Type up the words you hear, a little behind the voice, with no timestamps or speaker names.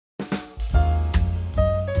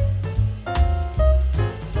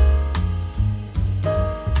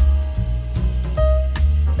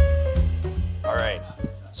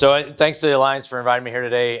Thanks to the Alliance for inviting me here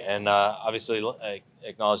today, and obviously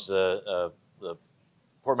acknowledge the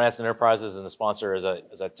Port Madison Enterprises and the sponsor. As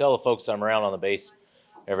I tell the folks I'm around on the base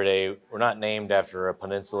every day, we're not named after a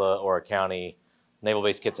peninsula or a county. Naval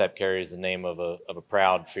Base Kitsap carries the name of a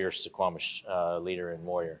proud, fierce Suquamish leader and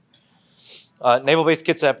warrior. Naval Base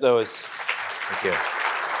Kitsap, though, is thank you.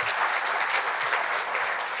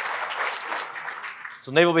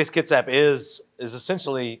 So Naval Base Kitsap is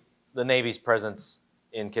essentially the Navy's presence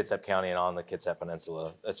in Kitsap County and on the Kitsap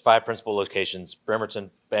Peninsula. That's 5 principal locations: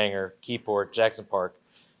 Bremerton, Bangor, Keyport, Jackson Park,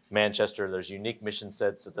 Manchester. There's unique mission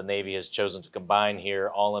sets that the Navy has chosen to combine here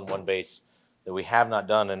all in one base that we have not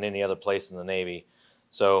done in any other place in the Navy.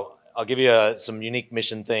 So I'll give you some unique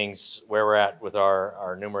mission things where we're at with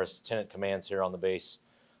our numerous tenant commands here on the base,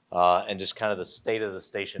 and just kind of the state of the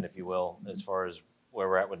station, if you will, as far as where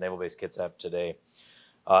we're at with Naval Base Kitsap today.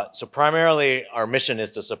 So primarily our mission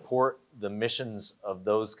is to support the missions of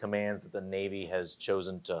those commands that the Navy has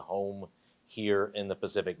chosen to home here in the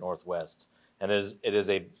Pacific Northwest. And it is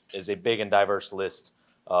a big and diverse list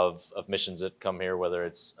of missions that come here, whether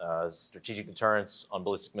it's strategic deterrence on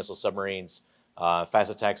ballistic missile submarines,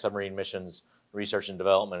 fast attack submarine missions, research and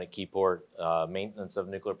development at Keyport, maintenance of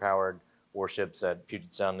nuclear powered warships at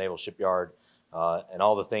Puget Sound Naval Shipyard, and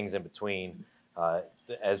all the things in between.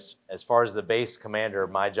 As far as the base commander,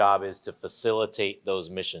 my job is to facilitate those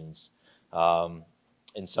missions.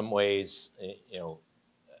 In some ways,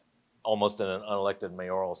 almost in an unelected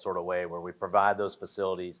mayoral sort of way, where we provide those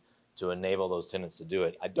facilities to enable those tenants to do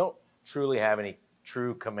it. I don't truly have any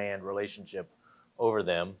true command relationship over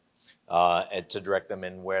them and to direct them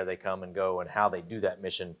in where they come and go and how they do that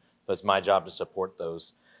mission, but it's my job to support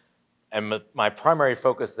those. And my primary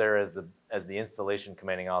focus there as the installation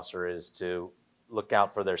commanding officer is to look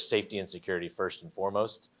out for their safety and security first and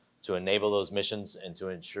foremost, to enable those missions and to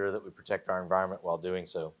ensure that we protect our environment while doing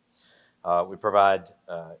so. We provide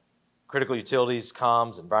critical utilities,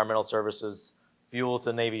 comms, environmental services, fuel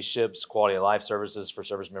to Navy ships, quality of life services for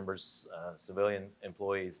service members, civilian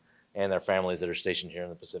employees, and their families that are stationed here in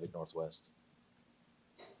the Pacific Northwest.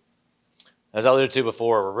 As I alluded to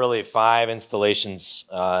before, we're really 5 installations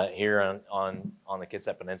here on the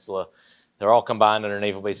Kitsap Peninsula. They're all combined under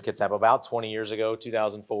Naval Base Kitsap about 20 years ago,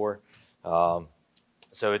 2004.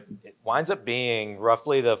 So it winds up being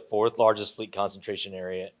roughly the 4th largest fleet concentration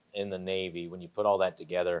area in the Navy when you put all that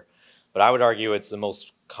together. But I would argue it's the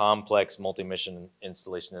most complex multi-mission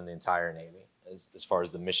installation in the entire Navy as far as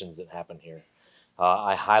the missions that happen here.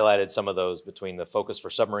 I highlighted some of those between the focus for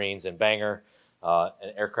submarines in Bangor, an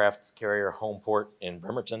aircraft carrier home port in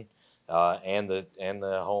Bremerton, and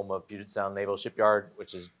the home of Puget Sound Naval Shipyard,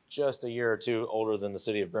 which is just a year or 2 older than the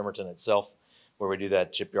city of Bremerton itself, where we do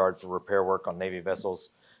that shipyard for repair work on Navy vessels.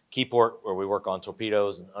 Keyport, where we work on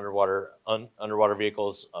torpedoes and underwater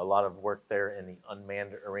vehicles. A lot of work there in the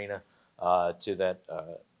unmanned arena. To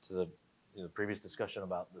the previous discussion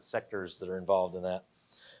about the sectors that are involved in that.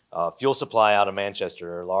 Fuel supply out of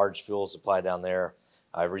Manchester, a large fuel supply down there.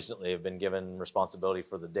 I recently have been given responsibility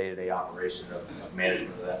for the day-to-day operation of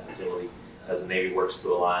management of that facility as the Navy works to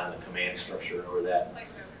align the command structure over that.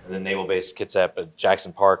 And then Naval Base Kitsap at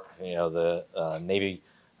Jackson Park, the Navy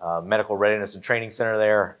Medical Readiness and Training Center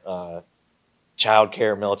there, child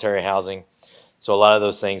care, military housing. So a lot of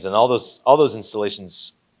those things, and all those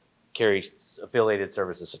installations carry affiliated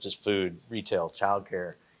services such as food, retail, child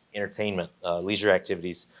care, entertainment, leisure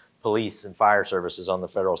activities, police and fire services on the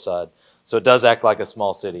federal side. So it does act like a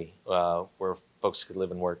small city where folks could live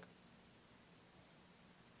and work.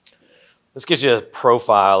 This gives you a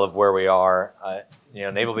profile of where we are.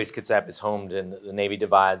 Naval Base Kitsap is homed, and the Navy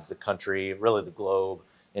divides the country, really the globe,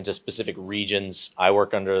 into specific regions. I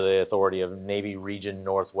work under the authority of Navy Region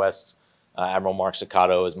Northwest. Admiral Mark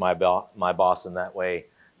Ciccato is my boss in that way.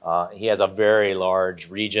 He has a very large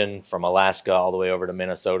region from Alaska all the way over to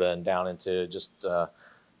Minnesota and down into just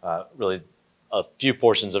really a few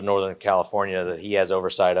portions of Northern California that he has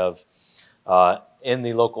oversight of. In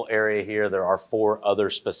the local area here, there are 4 other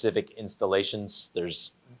specific installations.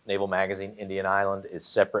 There's Naval Magazine Indian Island is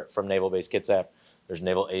separate from Naval Base Kitsap. There's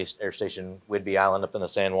Naval Air Station Whidbey Island up in the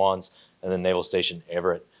San Juans, and then Naval Station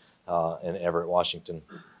Everett in Everett, Washington.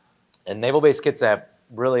 And Naval Base Kitsap,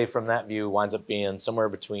 really from that view, winds up being somewhere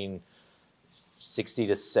between 60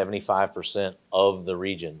 to 75% of the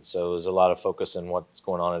region. So there's a lot of focus on what's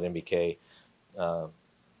going on at NBK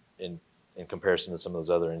in comparison to some of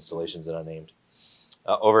those other installations that I named.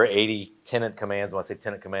 Over 80 tenant commands. When I say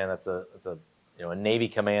tenant command, that's a Navy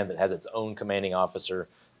command that has its own commanding officer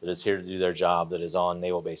that is here to do their job, that is on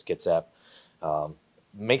Naval Base Kitsap.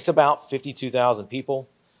 Makes about 52,000 people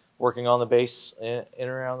working on the base in and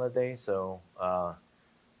around the day. So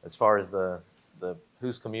As far as the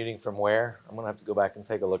who's commuting from where, I'm going to have to go back and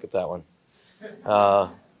take a look at that one.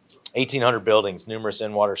 1,800 buildings, numerous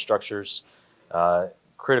in-water structures,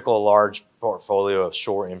 critical large portfolio of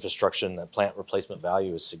shore infrastructure, and that plant replacement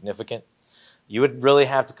value is significant. You would really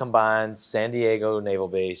have to combine San Diego Naval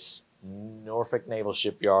Base, Norfolk Naval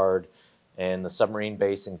Shipyard, and the submarine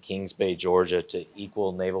base in Kings Bay, Georgia, to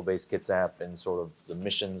equal Naval Base Kitsap and sort of the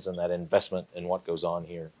missions and that investment in what goes on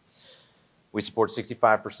here. We support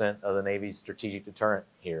 65% of the Navy's strategic deterrent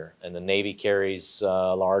here, and the Navy carries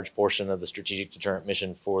a large portion of the strategic deterrent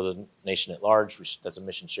mission for the nation at large. That's a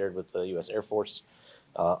mission shared with the U.S. Air Force.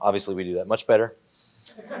 Obviously, we do that much better.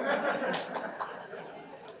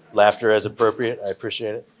 Laughter as appropriate. I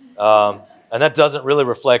appreciate it. And that doesn't really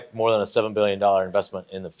reflect more than a $7 billion investment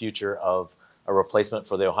in the future of a replacement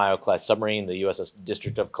for the Ohio-class submarine, the USS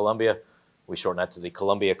District of Columbia. We shorten that to the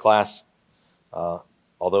Columbia class.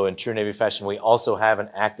 Although in true Navy fashion, we also have an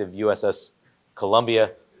active USS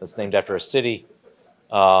Columbia that's named after a city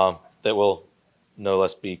that will no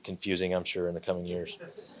less be confusing, I'm sure, in the coming years.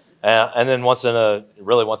 And then once in a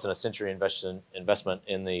century investment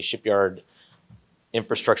in the shipyard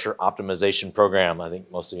infrastructure optimization program. I think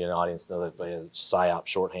most of you in the audience know that by CIOP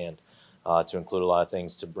shorthand, to include a lot of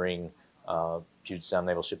things to bring Puget Sound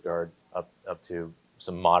Naval Shipyard up to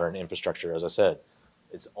some modern infrastructure. As I said,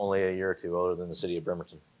 it's only a year or two older than the city of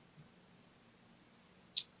Bremerton.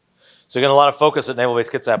 So again, a lot of focus at Naval Base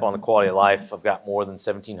Kitsap on the quality of life. I've got more than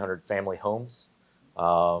 1,700 family homes. We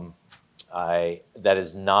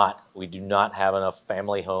do not have enough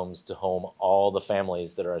family homes to home all the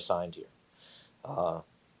families that are assigned here.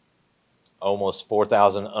 Almost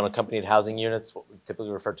 4,000 unaccompanied housing units, what we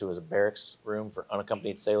typically refer to as a barracks room for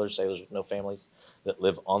unaccompanied sailors with no families that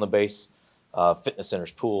live on the base. Fitness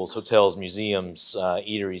centers, pools, hotels, museums,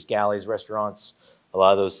 eateries, galleys, restaurants, a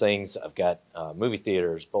lot of those things. I've got movie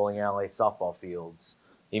theaters, bowling alley, softball fields,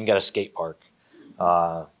 even got a skate park,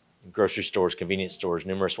 grocery stores, convenience stores,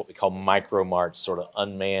 numerous what we call micro marts, sort of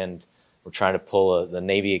unmanned. We're trying to pull the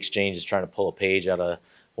Navy Exchange is trying to pull a page out of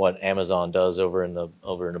what Amazon does over in the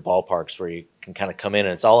ballparks, where you can kind of come in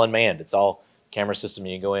and it's all unmanned. It's all camera system.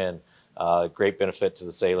 You can go in. Great benefit to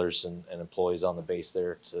the sailors and employees on the base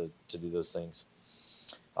there to do those things.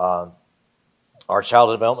 Our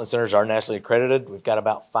child development centers are nationally accredited. We've got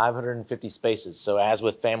about 550 spaces. So as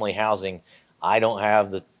with family housing, I don't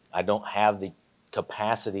have the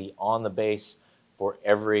capacity on the base for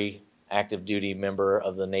every active duty member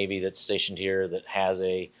of the Navy that's stationed here that has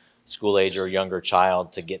a school age or younger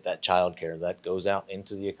child to get that child care. That goes out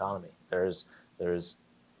into the economy. There's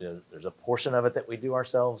a portion of it that we do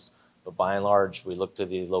ourselves, but by and large, we look to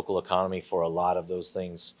the local economy for a lot of those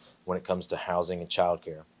things when it comes to housing and child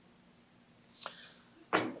care.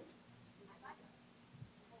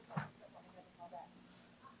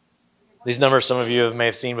 These numbers some of you may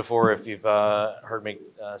have seen before if you've heard me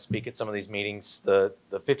speak at some of these meetings. The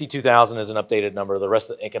 52,000 is an updated number. The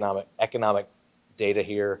rest of the economic data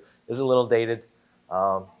here is a little dated.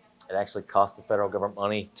 It actually costs the federal government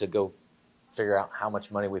money to go figure out how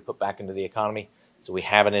much money we put back into the economy. So we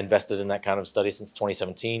haven't invested in that kind of study since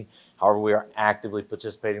 2017. However, we are actively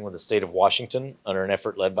participating with the state of Washington under an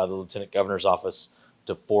effort led by the Lieutenant Governor's Office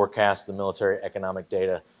to forecast the military economic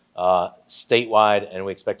data statewide, and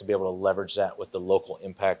we expect to be able to leverage that with the local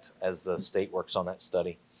impact as the state works on that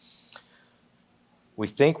study. We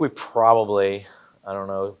think we probably, I don't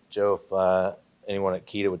know, Joe, if anyone at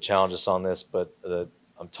KEDA would challenge us on this, but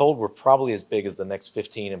I'm told we're probably as big as the next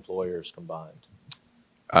 15 employers combined.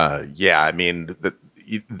 Yeah, I mean,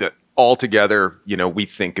 altogether, we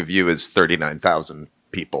think of you as 39,000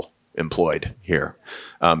 people employed here,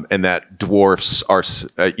 and that dwarfs our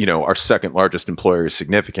second largest employer is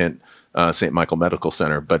significant, St. Michael Medical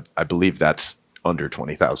Center, but I believe that's under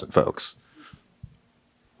 20,000 folks.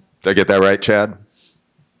 Did I get that right, Chad?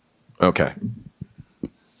 Okay.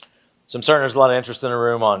 So I'm certain there's a lot of interest in the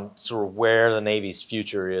room on sort of where the Navy's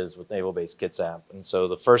future is with Naval Base Kitsap. And so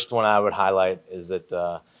the first one I would highlight is that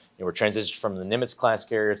we're transitioned from the Nimitz-class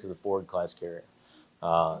carrier to the Ford-class carrier.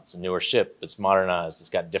 It's a newer ship. It's modernized. It's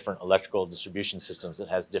got different electrical distribution systems. It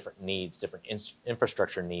has different needs, different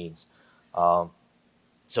infrastructure needs.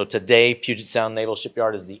 So today, Puget Sound Naval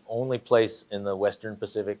Shipyard is the only place in the Western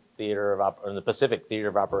Pacific Theater in the Pacific Theater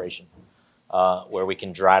of Operation where we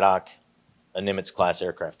can dry dock a Nimitz-class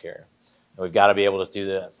aircraft carrier. And we've got to be able to do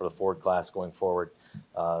that for the Ford class going forward.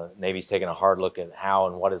 Navy's taking a hard look at how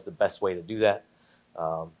and what is the best way to do that.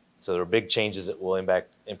 So there are big changes that will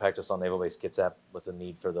impact us on Naval Base Kitsap with the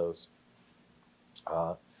need for those.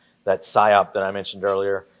 That PSYOP that I mentioned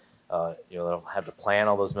earlier, they'll have to plan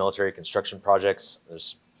all those military construction projects.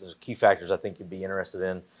 There's the key factors I think you'd be interested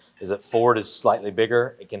in is that forward is slightly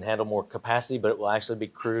bigger. It can handle more capacity, but it will actually be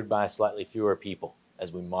crewed by slightly fewer people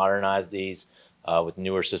as we modernize these with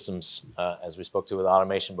newer systems. As we spoke to with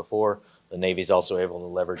automation before, the Navy's also able to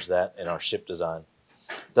leverage that in our ship design.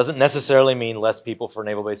 Doesn't necessarily mean less people for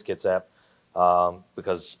Naval Base Kitsap,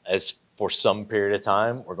 because as for some period of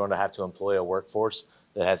time, we're going to have to employ a workforce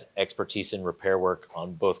that has expertise in repair work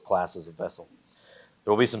on both classes of vessel.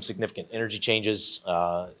 There will be some significant energy changes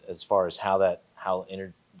as far as the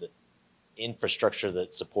infrastructure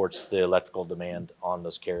that supports the electrical demand on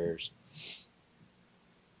those carriers.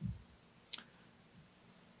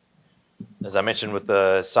 As I mentioned with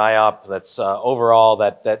the SIOP, that's overall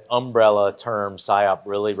that umbrella term SIOP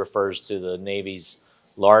really refers to the Navy's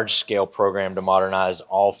large-scale program to modernize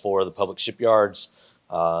all 4 of the public shipyards.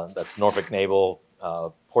 That's Norfolk Naval,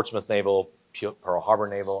 Portsmouth Naval, Pearl Harbor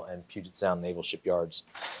Naval, and Puget Sound Naval shipyards.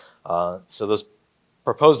 So those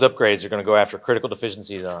proposed upgrades are going to go after critical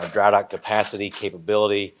deficiencies on dry dock capacity,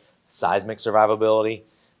 capability, seismic survivability,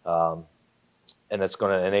 and that's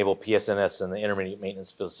going to enable PSNS and the intermediate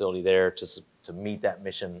maintenance facility there to meet that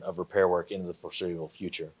mission of repair work into the foreseeable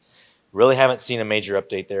future. Really haven't seen a major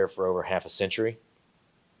update there for over half a century.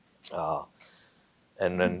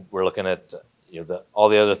 And then we're looking at all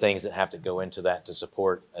the other things that have to go into that to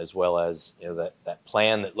support, as well as that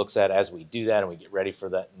plan that looks at as we do that and we get ready for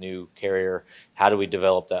that new carrier, how do we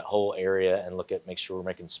develop that whole area and make sure we're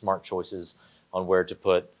making smart choices on where to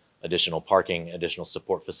put additional parking, additional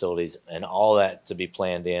support facilities, and all that to be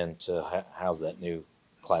planned in to house that new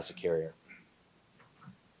class of carrier.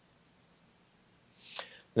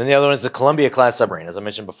 Then the other one is the Columbia-class submarine. As I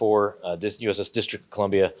mentioned before, USS District of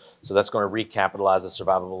Columbia. So that's going to recapitalize the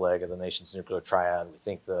survivable leg of the nation's nuclear triad. We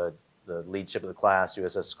think the lead ship of the class,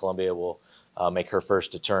 USS Columbia, will make her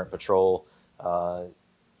first deterrent patrol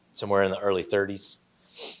somewhere in the early 30s.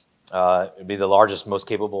 It would be the largest, most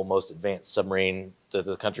capable, most advanced submarine that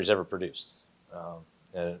the country's ever produced.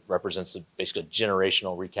 And it represents basically a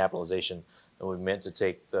generational recapitalization, and we meant to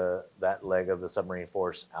take that leg of the submarine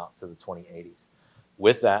force out to the 2080s.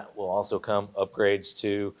 With that will also come upgrades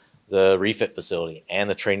to the refit facility and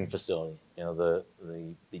the training facility. The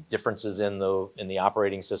differences in the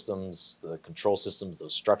operating systems, the control systems,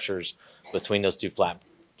 those structures between those 2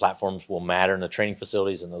 platforms will matter in the training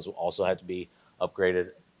facilities, and those will also have to be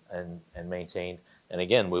upgraded and maintained. And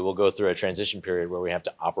again, we will go through a transition period where we have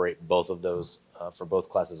to operate both of those for both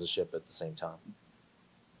classes of ship at the same time.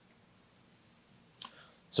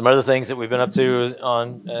 Some other things that we've been up to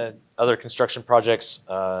on other construction projects,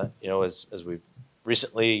 as we've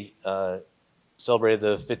recently celebrated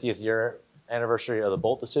the 50th year anniversary of the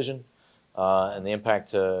Bolt decision and the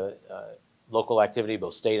impact to local activity,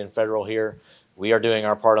 both state and federal here. We are doing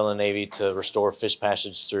our part on the Navy to restore fish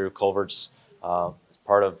passage through culverts. As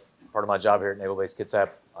part of my job here at Naval Base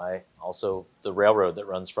Kitsap, the railroad that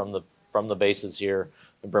runs from the bases here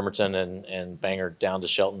in Bremerton and Bangor down to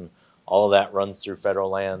Shelton. All of that runs through federal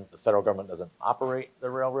land. The federal government doesn't operate the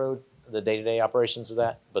railroad, the day-to-day operations of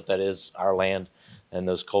that, but that is our land, and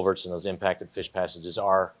those culverts and those impacted fish passages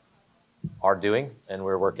are doing, and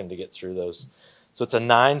we're working to get through those. So it's a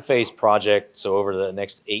 9-phase project. So over the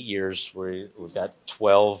next 8 years, we've got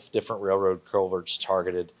 12 different railroad culverts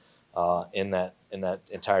targeted in that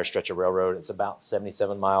entire stretch of railroad. It's about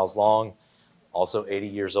 77 miles long, also 80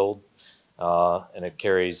 years old, and it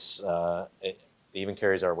carries. It even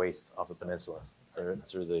carries our waste off the peninsula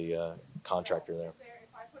through the contractor there.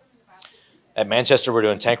 At Manchester, we're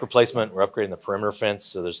doing tank replacement. We're upgrading the perimeter fence.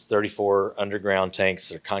 So there's 34 underground tanks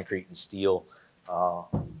that are concrete and steel.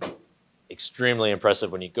 Extremely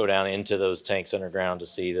impressive when you go down into those tanks underground to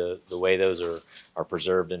see the way those are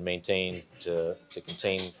preserved and maintained to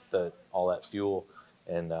contain all that fuel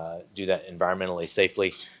and do that environmentally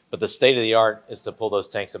safely. But the state of the art is to pull those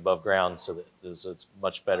tanks above ground so that it's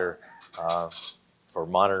much better for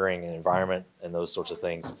monitoring and environment and those sorts of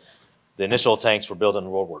things. The initial tanks were built in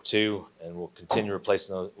World War II, and we'll continue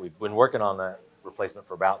replacing those. We've been working on that replacement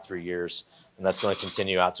for about 3 years, and that's going to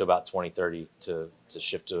continue out to about 2030 to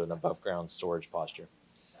shift to an above ground storage posture.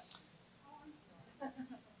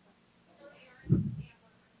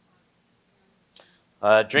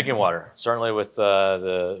 Drinking water, certainly with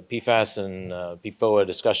the PFAS and PFOA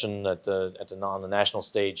discussion on the national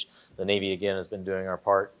stage, the Navy again has been doing our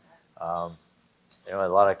part. A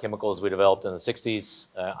lot of chemicals we developed in the 60s.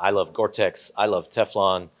 I love Gore-Tex. I love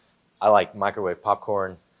Teflon. I like microwave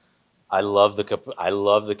popcorn. I love the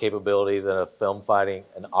capability that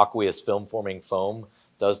an aqueous film forming foam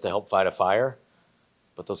does to help fight a fire.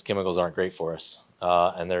 But those chemicals aren't great for us,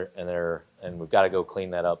 and we've got to go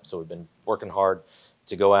clean that up. So we've been working hard.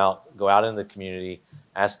 to go out in the community,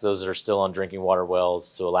 ask those that are still on drinking water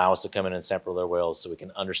wells to allow us to come in and sample their wells so we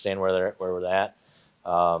can understand where we're at.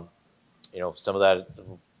 You know, some of that,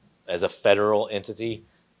 as a federal entity,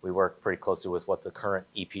 we work pretty closely with what the current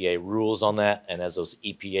EPA rules on that, and as those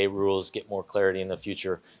EPA rules get more clarity in the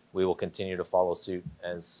future, we will continue to follow suit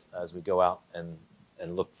as we go out and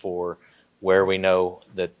look for where we know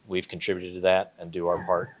that we've contributed to that and do our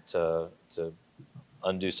part to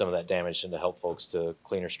undo some of that damage and to help folks to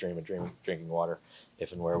cleaner stream of drinking water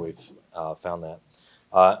if and where we've found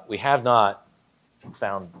that. We have not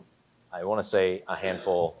found, I want to say, a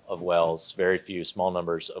handful of wells, very few, small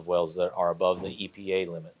numbers of wells that are above the EPA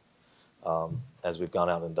limit as we've gone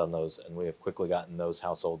out and done those, and we have quickly gotten those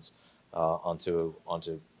households onto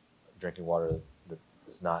drinking water that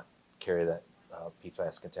does not carry that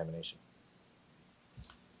PFAS contamination.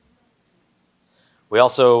 We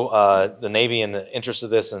also, the Navy, in the interest of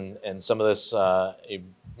this and some of this, you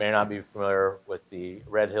may not be familiar with the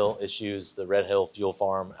Red Hill issues, the Red Hill fuel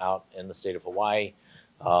farm out in the state of Hawaii,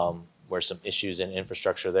 where some issues in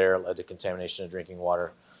infrastructure there led to contamination of drinking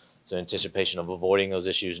water. So in anticipation of avoiding those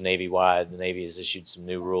issues Navy-wide, the Navy has issued some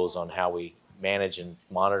new rules on how we manage and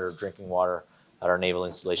monitor drinking water at our naval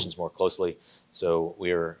installations more closely. So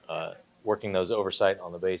we are working those oversight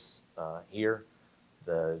on the base here.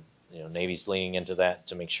 The Navy's leaning into that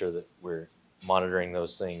to make sure that we're monitoring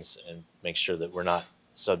those things and make sure that we're not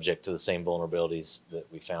subject to the same vulnerabilities that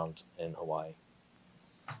we found in Hawaii.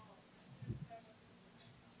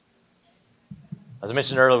 As I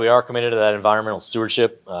mentioned earlier, we are committed to that environmental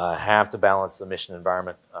stewardship. Have to balance the mission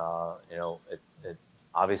environment.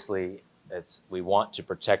 Obviously, we want to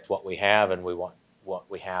protect what we have, and we want what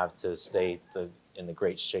we have to stay in the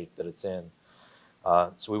great shape that it's in.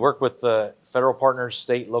 So we work with federal partners,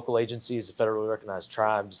 state, local agencies, federally recognized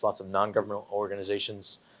tribes, lots of non-governmental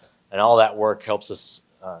organizations, and all that work helps us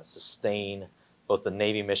sustain both the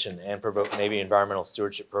Navy mission and promote Navy environmental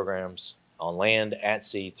stewardship programs on land, at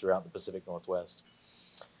sea, throughout the Pacific Northwest.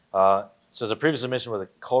 So as I previously mentioned with the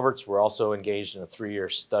culverts, we're also engaged in a 3-year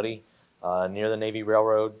study near the Navy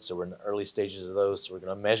Railroad. So we're in the early stages of those. So we're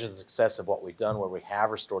going to measure the success of what we've done where we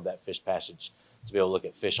have restored that fish passage to be able to look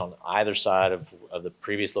at fish on either side of the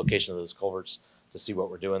previous location of those culverts to see what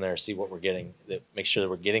we're doing there, see what we're getting, make sure that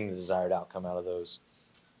we're getting the desired outcome out of those.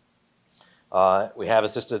 We have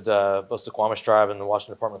assisted both the Squamish Tribe and the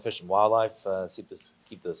Washington Department of Fish and Wildlife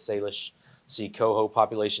keep the Salish Sea coho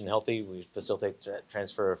population healthy. We facilitate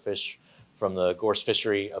transfer of fish from the gorse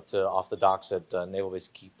fishery up to off the docks at Naval Base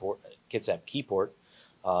Kitsap Keyport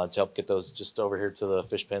to help get those just over here to the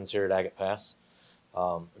fish pens here at Agate Pass.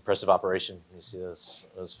 Impressive operation. You see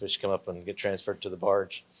those fish come up and get transferred to the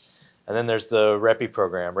barge. And then there's the REPI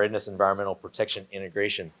program, Readiness Environmental Protection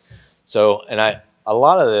Integration. So, a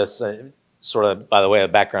lot of this, sort of, by the way, a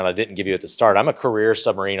background I didn't give you at the start, I'm a career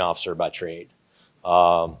submarine officer by trade.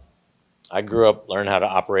 I grew up learning how to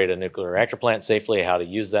operate a nuclear reactor plant safely, how to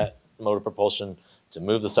use that mode of propulsion to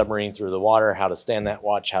move the submarine through the water, how to stand that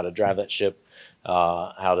watch, how to drive that ship,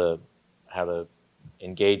 how to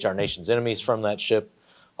engage our nation's enemies from that ship,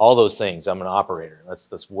 all those things. I'm an operator.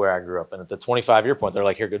 That's where I grew up. And at the 25-year point, they're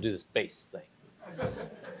like, here, go do this base thing.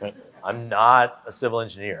 Right? I'm not a civil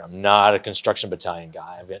engineer. I'm not a construction battalion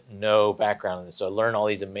guy. I've got no background in this. So I learned all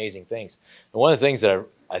these amazing things. And one of the things that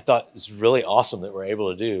I thought is really awesome that we're able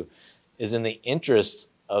to do is in the interest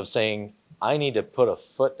of saying, I need to put a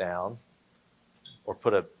foot down or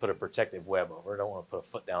put a protective web over. I don't want to put a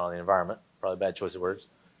foot down on the environment. Probably a bad choice of words.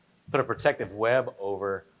 Put a protective web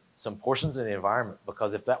over some portions of the environment,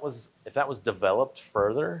 because if that was developed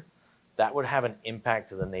further, that would have an impact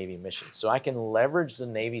to the Navy mission. So I can leverage the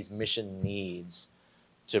Navy's mission needs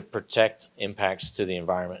to protect impacts to the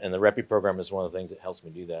environment. And the REPI program is one of the things that helps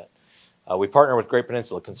me do that. We partner with Great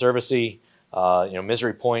Peninsula Conservancy.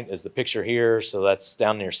 Misery Point is the picture here. So that's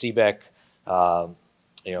down near Seebeck.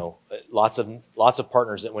 Lots of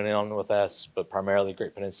partners that went in on with us, but primarily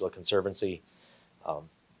Great Peninsula Conservancy.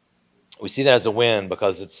 We see that as a win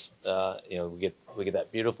because it's, we get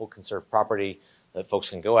that beautiful conserved property that folks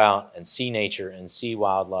can go out and see nature and see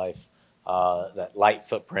wildlife, that light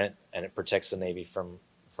footprint, and it protects the Navy from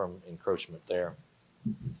encroachment there.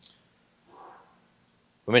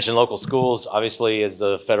 We mentioned local schools. Obviously, as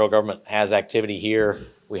the federal government has activity here,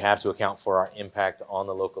 we have to account for our impact on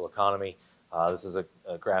the local economy. This is a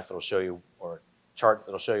graph that'll show you, or a chart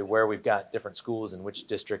that'll show you where we've got different schools in which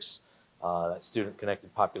districts, that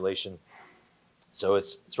student-connected population. So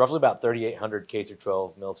it's roughly about 3,800 K through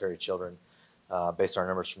 12 military children, based on our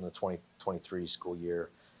numbers from the 2023 school year.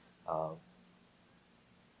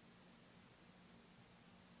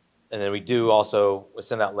 And then we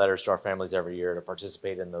send out letters to our families every year to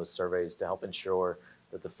participate in those surveys to help ensure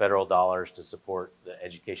that the federal dollars to support the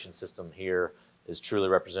education system here is truly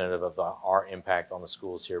representative of our impact on the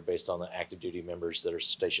schools here based on the active duty members that are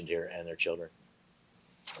stationed here and their children.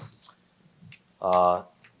 One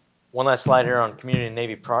last slide here on community and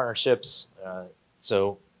Navy partnerships.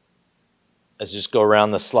 So as you just go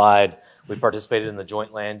around the slide, we participated in the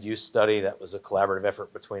joint land use study. That was a collaborative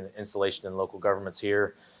effort between the installation and local governments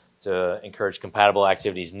here to encourage compatible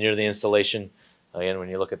activities near the installation. Again, when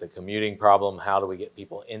you look at the commuting problem, how do we get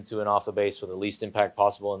people into and off the base with the least impact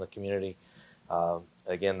possible in the community?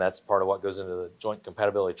 Again, that's part of what goes into the joint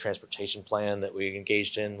compatibility transportation plan that we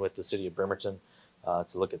engaged in with the city of Bremerton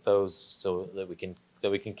to look at those so that we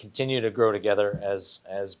can continue to grow together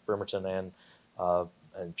as Bremerton and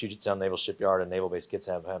Puget Sound Naval Shipyard and Naval Base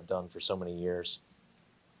Kitsap have done for so many years.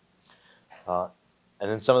 And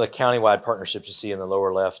then some of the countywide partnerships you see in the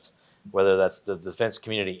lower left, whether that's the Defense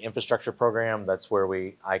Community Infrastructure Program, that's where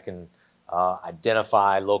I can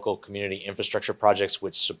identify local community infrastructure projects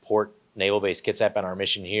which support Naval Base Kitsap and our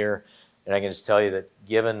mission here. And I can just tell you that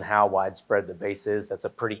given how widespread the base is, that's a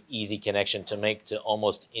pretty easy connection to make to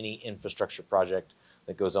almost any infrastructure project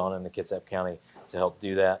that goes on in the Kitsap County to help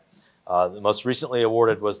do that. The most recently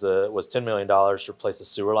awarded was $10 million to replace the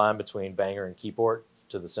sewer line between Bangor and Keyport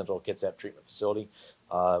to the Central Kitsap Treatment Facility.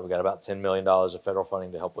 We got about $10 million of federal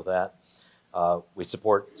funding to help with that. We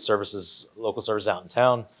support local services out in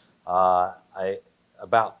town.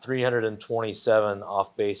 About 327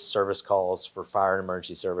 off-base service calls for fire and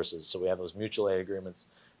emergency services. So we have those mutual aid agreements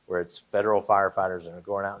where it's federal firefighters that are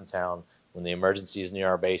going out in town when the emergency is near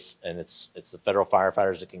our base, and it's the federal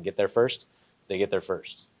firefighters that can get there first. They get there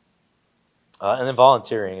first. And then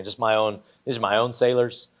volunteering, and these are my own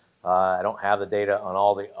sailors. I don't have the data on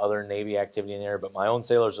all the other Navy activity in there, but my own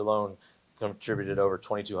sailors alone contributed over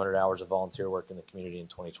 2,200 hours of volunteer work in the community in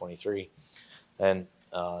 2023. And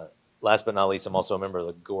last but not least, I'm also a member of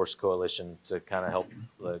the Gorse Coalition to kind of help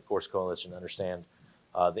the Gorse Coalition understand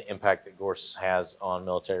the impact that Gorse has on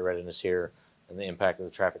military readiness here and the impact of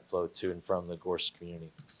the traffic flow to and from the Gorse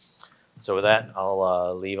community. So with that,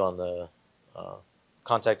 I'll leave on the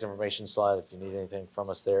contact information slide if you need anything from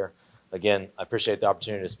us there. Again, I appreciate the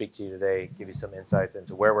opportunity to speak to you today, give you some insight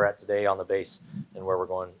into where we're at today on the base and where we're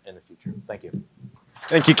going in the future. Thank you.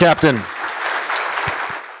 Thank you, Captain.